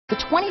The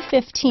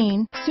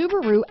 2015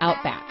 Subaru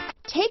Outback.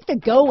 Take the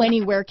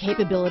go-anywhere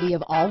capability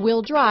of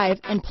all-wheel drive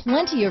and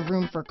plenty of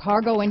room for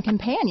cargo and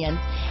companions,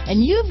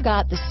 and you've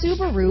got the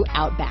Subaru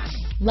Outback.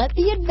 Let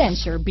the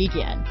adventure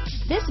begin.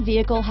 This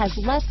vehicle has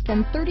less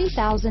than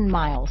 30,000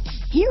 miles.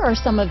 Here are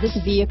some of this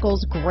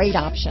vehicle's great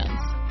options: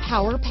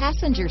 power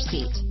passenger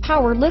seat,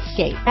 power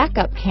liftgate,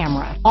 backup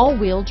camera,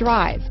 all-wheel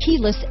drive,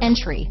 keyless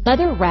entry,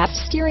 leather-wrapped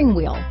steering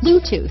wheel,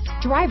 Bluetooth,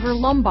 driver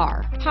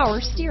lumbar,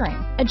 power steering,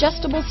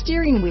 adjustable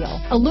steering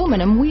wheel,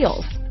 aluminum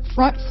wheels,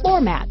 front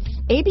floor mats,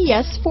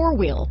 ABS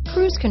four-wheel,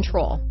 cruise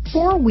control,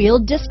 four-wheel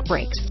disc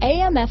brakes,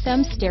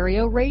 AM/FM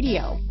stereo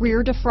radio,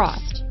 rear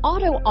defrost,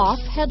 auto-off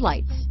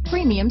headlights,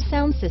 premium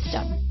sound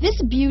system.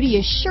 This beauty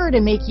is sure to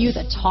make you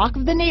the talk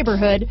of the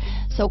neighborhood,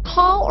 so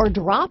call or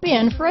drop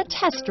in for a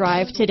test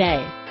drive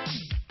today.